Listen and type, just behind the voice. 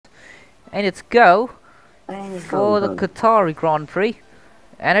And it's go for the Qatari Grand Prix.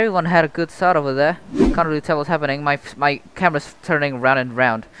 And everyone had a good start over there. Can't really tell what's happening. My camera's turning round and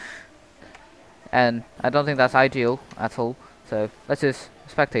round. And I don't think that's ideal at all. So let's just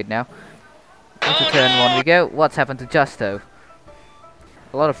spectate now. Into turn 1 we go. What's happened to Justo?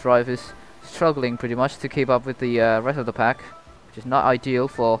 A lot of drivers struggling pretty much to keep up with the rest of the pack. Which is not ideal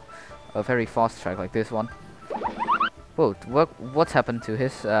for a very fast track like this one. Whoa, what's happened to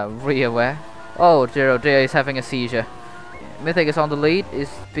his rear wear? Oh, Zero is having a seizure. Mythic is on the lead, is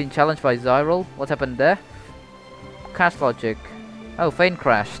being challenged by Zyril. What's happened there? Crash Logic. Oh, Fane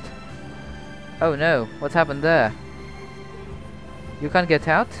crashed. Oh no, what's happened there? You can't get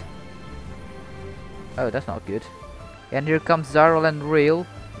out? Oh, that's not good. And here comes Zyril and Real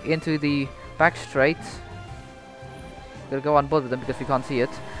into the back straight. Gonna go on both of them because we can't see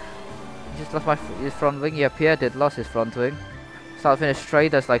it. He just lost his front wing. Yeah, Pierre did lost his front wing. Start finish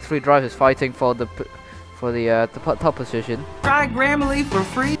straight. There's like 3 drivers fighting for the top position. Try Grammarly for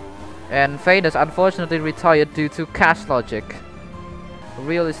free. And Fane is unfortunately retired due to cash logic.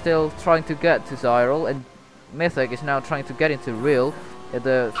 Real is still trying to get to Zyril, and Mythic is now trying to get into Real at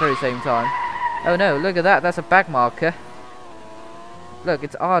the very same time. Oh no, look at that, that's a back marker. Look,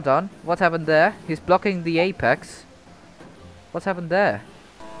 it's Ardon. What happened there? He's blocking the apex. What's happened there?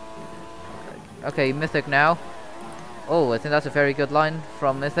 Okay, Mythic now. Oh, I think that's a very good line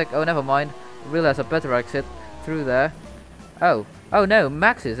from Mythic. Oh, never mind. Real has a better exit through there. Oh no,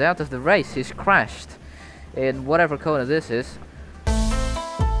 Max is out of the race. He's crashed in whatever corner this is.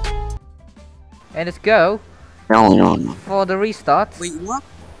 And it's go for the restart. Wait, what?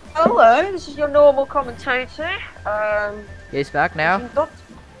 Hello, this is your normal commentator. He's back now.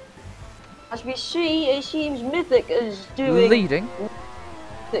 As we see, it seems Mythic is doing... Leading.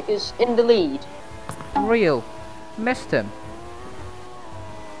 Mythic is in the lead. Real. Missed him.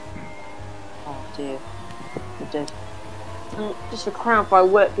 Oh dear. I did. Just for clarify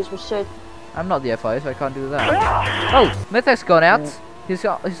work, as we said. I'm not the FI, so I can't do that. Oh, Mythic's gone out. He's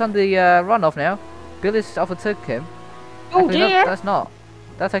on the runoff now. Billy's overtook him. Oh actually, dear! That's not.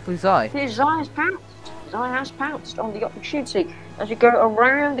 That's actually Zai. Here's Zai has pounced. Zai has pounced on the opportunity as we go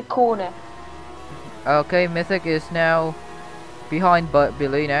around the corner. Okay, Mythic is now behind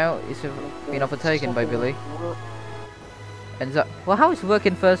Billy now. He's been overtaken by Billy. And Zai, well, how is Work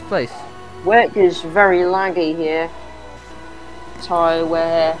in first place? Work is very laggy here. Tyre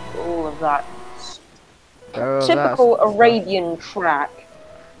wear, all of that. Oh, Typical Arabian track.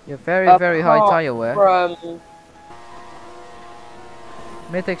 Yeah, very high tyre wear. From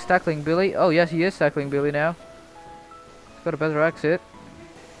Mythic's tackling Billy. Oh yes, he is tackling Billy now. He's got a better exit.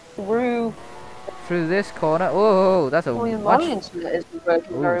 Through this corner. Oh, that's a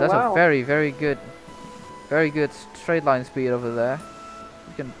that's a very good straight line speed over there.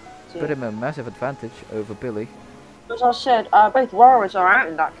 You can put him a massive advantage over Billy. As I said, both warriors are out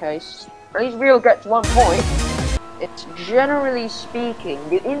in that case. At least Real gets 1 point. It's generally speaking,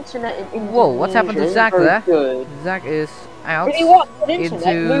 the internet in Indonesia. Whoa, what's happened to Zach there? Good. Zach is out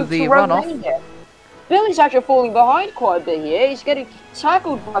into the runoff. Billy's actually falling behind quite a bit here. He's getting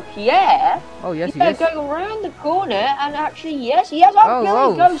tackled by Pierre. Oh yes, he is. Going around the corner, and actually, yes, he has.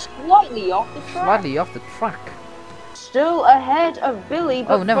 Billy goes slightly off the track. Slightly off the track. Still ahead of Billy,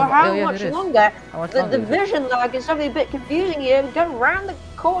 but for how much longer? The vision lag is something a bit confusing here. Going around the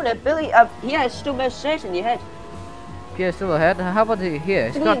corner, Billy, Pierre is still most certainly ahead. Pierre's still ahead. How about here?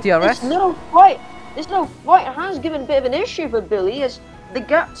 He's got DRS. This little fight has given a bit of an issue for Billy as the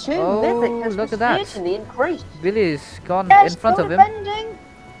gap to Mythic has certainly increased. Billy's gone in front of him. Bending.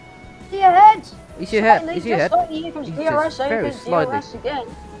 Is he ahead? Is he ahead? Is he ahead? Here comes DRS over, DRS again.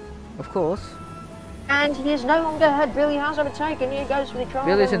 Of course. And he is no longer ahead. Billy has overtaken. Here goes for the trial.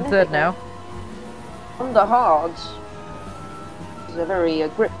 Billy's in third now. On the hards. It's a very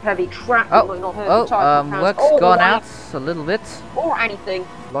grip-heavy track. Work's gone out a little bit. Or anything.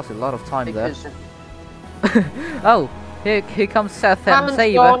 Lost a lot of time there. Oh, here comes Seth and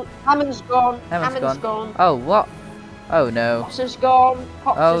Saber. Hammond's gone. Oh, what? Oh no. Cops is gone.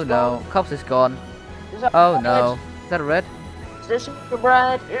 Oh no. Cops is gone. Oh no. Is that a red? Is this a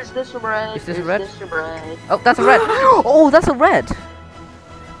red? Is this a red? Is this a red? Oh, that's a red. Oh, that's a red.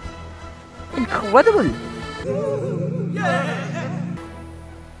 Incredible.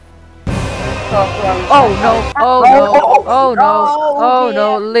 Oh no. Oh no. Oh no. Oh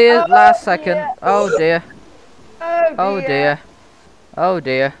no. Last second. Oh dear. Oh dear. Oh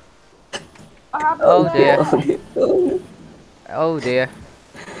dear. Oh dear. Oh dear.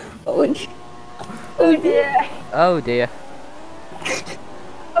 Oh dear. Oh dear.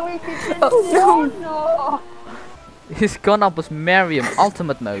 Oh no. He's gone up with Mariam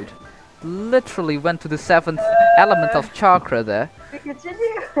ultimate mode. literally went to the 7th element of chakra there. We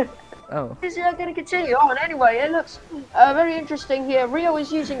continue. Oh. Is he going to continue on? Anyway, it looks very interesting here. Rio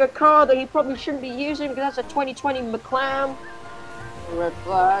is using a car that he probably shouldn't be using because that's a 2020 McLaren. Red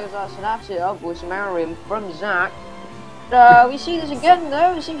flags, that's an absolute upwards Marion from Zach. We see this again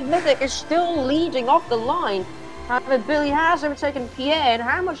though. It seems Mythic is still leading off the line. However, Billy has overtaken Pierre, and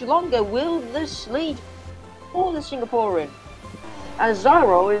how much longer will this lead for the Singaporean? As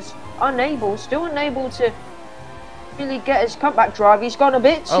Zyro is still unable to really get his comeback drive. He's gone a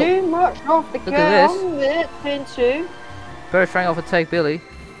bit too much off the curve. Pin 2. Barry's trying to overtake Billy.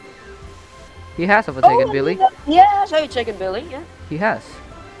 He has overtaken Billy. He has overtaken Billy, yeah. He has.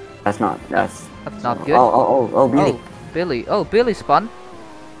 That's not good. Oh, Billy. Billy. Oh, Billy spun.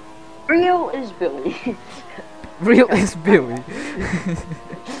 Real is Billy. Real is Billy.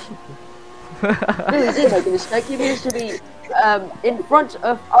 Billy did make a mistake. He needs to be in front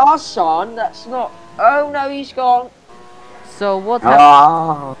of Arsan. That's not. Oh no, he's gone. So what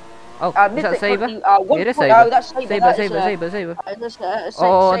happened? Oh, is that Saber? It is Saber. Oh, that's Saber. Saber.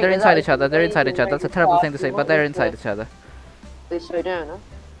 Oh, they're inside each other. They're inside each other. That's a terrible thing to say, but they're inside each other. They slow down, huh?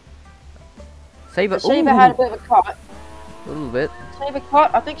 Saber. Saber had a bit of a cut. A little bit. Saber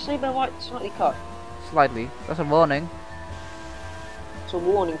cut. I think Saber might slightly cut. Slightly. That's a warning. It's a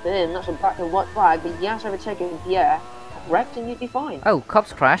warning for him. That's a black and white flag. But he has overtaken Pierre. Wrecked, and you'd be fine. Oh,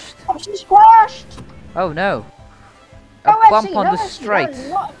 Cops crashed. Cops just crashed. Oh no. A bump on the straight. That is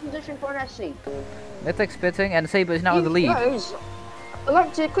not a position for an SC. Mythic spitting, and Saber is now in the lead. I'd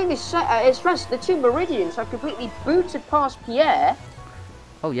like to quickly stress the two Meridians have completely booted past Pierre.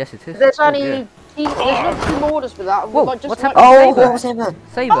 Oh yes, it is. There's only there's not 2 orders for that. Whoa, what's happening? Oh, Saber.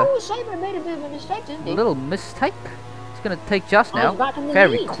 Saber. Oh, Saber made a bit of a mistake, didn't he? A little mistake. It's gonna take just now.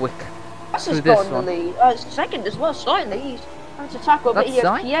 Very lead. Quick. That's just got in the lead. Second as well, slightly. He's trying to tackle, but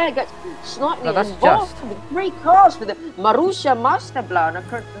Pierre gets slightly involved. With 3 cars for the Marussia Masterblauen are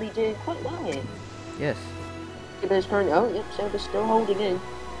currently doing quite well here. Yes. Saber's currently, Saber's still holding in.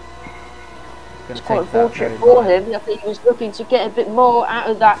 It's quite unfortunate for him. I think he was looking to get a bit more out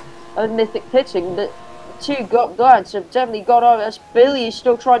of that mythic pitting, but the 2 guys have definitely got over. As Billy is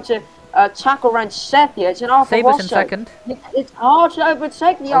still trying to tackle around Seth here. It's an Alfa Saber's Rosso. in second. It's hard to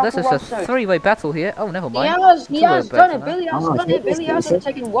overtake the Alfa Rosso. This is a 3-way battle here. Oh, never mind. He has done it. Billy has done it. Billy has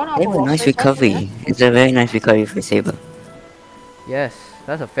taken 1 Alfa Rosso. Nice recovery. It's a very nice recovery for Saber. Yes,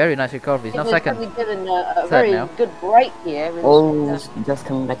 that's a very nice recovery. He's now second. He's given a very good break here. Oh, just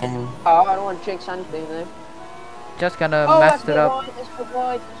coming back in. Oh, I don't want to jinx anything though. Just gonna mess it up. That's good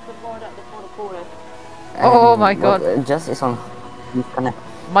wide at the corner. Oh my god. Just is on.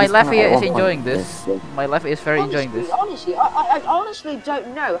 My left ear is enjoying this. My left ear is very enjoying this. Honestly, I honestly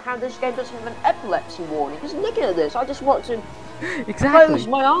don't know how this game doesn't have an epilepsy warning. Because looking at this, I just want to close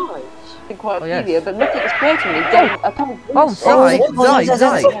my eyes. Quite here, but look at this certainly getting a couple.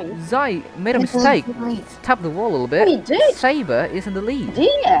 Zai made a mistake. Tapped the wall a little bit. He did. Saber is in the lead.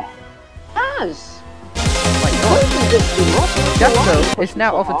 Dear, has. Justo is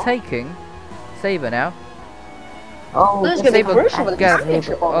now overtaking Saber now. Oh, this is going to be crucial with the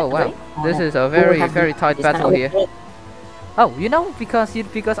championship. Oh wow, this is a very tight battle here. Oh, you know, because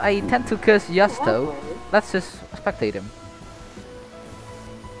I tend to curse Justo, let's just spectate him.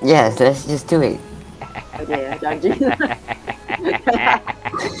 Yes, let's just do it. Okay, don't do that.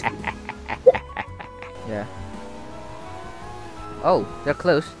 Yeah. Oh, they're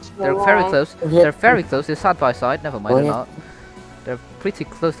close. They're very close. They're very close. They're side by side. Never mind, they're not. They're pretty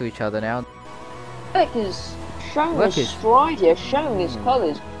close to each other now. Beck is showing his stride here, showing his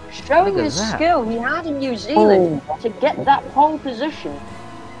colours, showing his skill he had in New Zealand to get that pole position.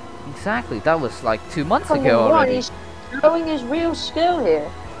 Exactly. That was like 2 months ago already. He's showing his real skill here.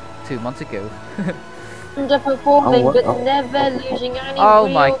 2 months ago. Underperforming, but never losing any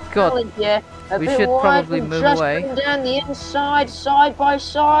my god. talent here. We should probably move away. Just down the inside, side by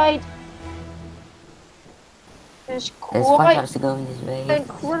side. It's quite to go in this race.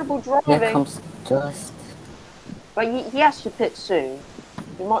 incredible driving. Here comes Just. But he has to pit soon.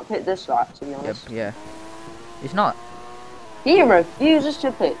 He might pit this lap, to be honest. Yep, yeah. He's not. He refuses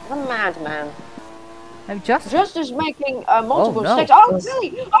to pit. The madman. Just is making multiple mistakes. Oh,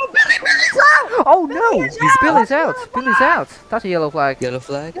 Billy! Oh, Billy's out! Oh no! Billy's out! Billy's out! That's a yellow flag. Yellow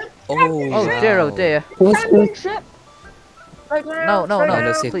flag? Oh dear, oh dear. Championship! No,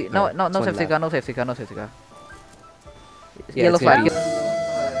 please, no safety car, no safety car. Yellow flag.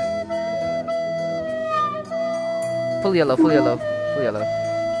 Full yellow.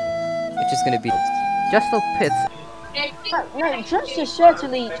 It's just gonna be... Just a pit. No, Justice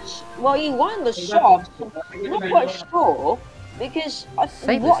certainly, well, he won the shot. I'm not quite sure Because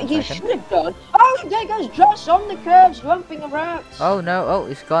Save what this he a second. should have done. Oh, there goes Josh on the curbs, lumping around. Oh no! Oh,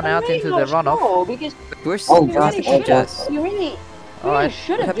 it's gone out really into the not runoff. sure, because Where's you Josh? really Oh, should Josh. have. You really Alright.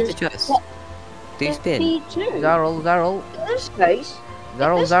 should What have happened to just. Josh? Do you spin? P2. Zarl. In this case,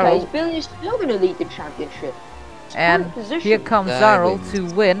 Billy is still going to lead the championship. It's And current position. here comes Guy Zarl wins.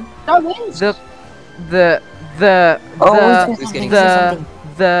 to win That wins. the Who's getting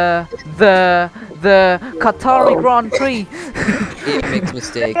the Qatari Grand Prix. He makes a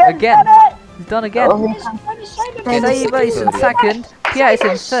mistake. Again. He's done again. Saber is in second. Pierre is in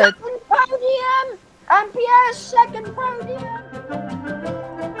third. Second podium, and Pierre's second podium.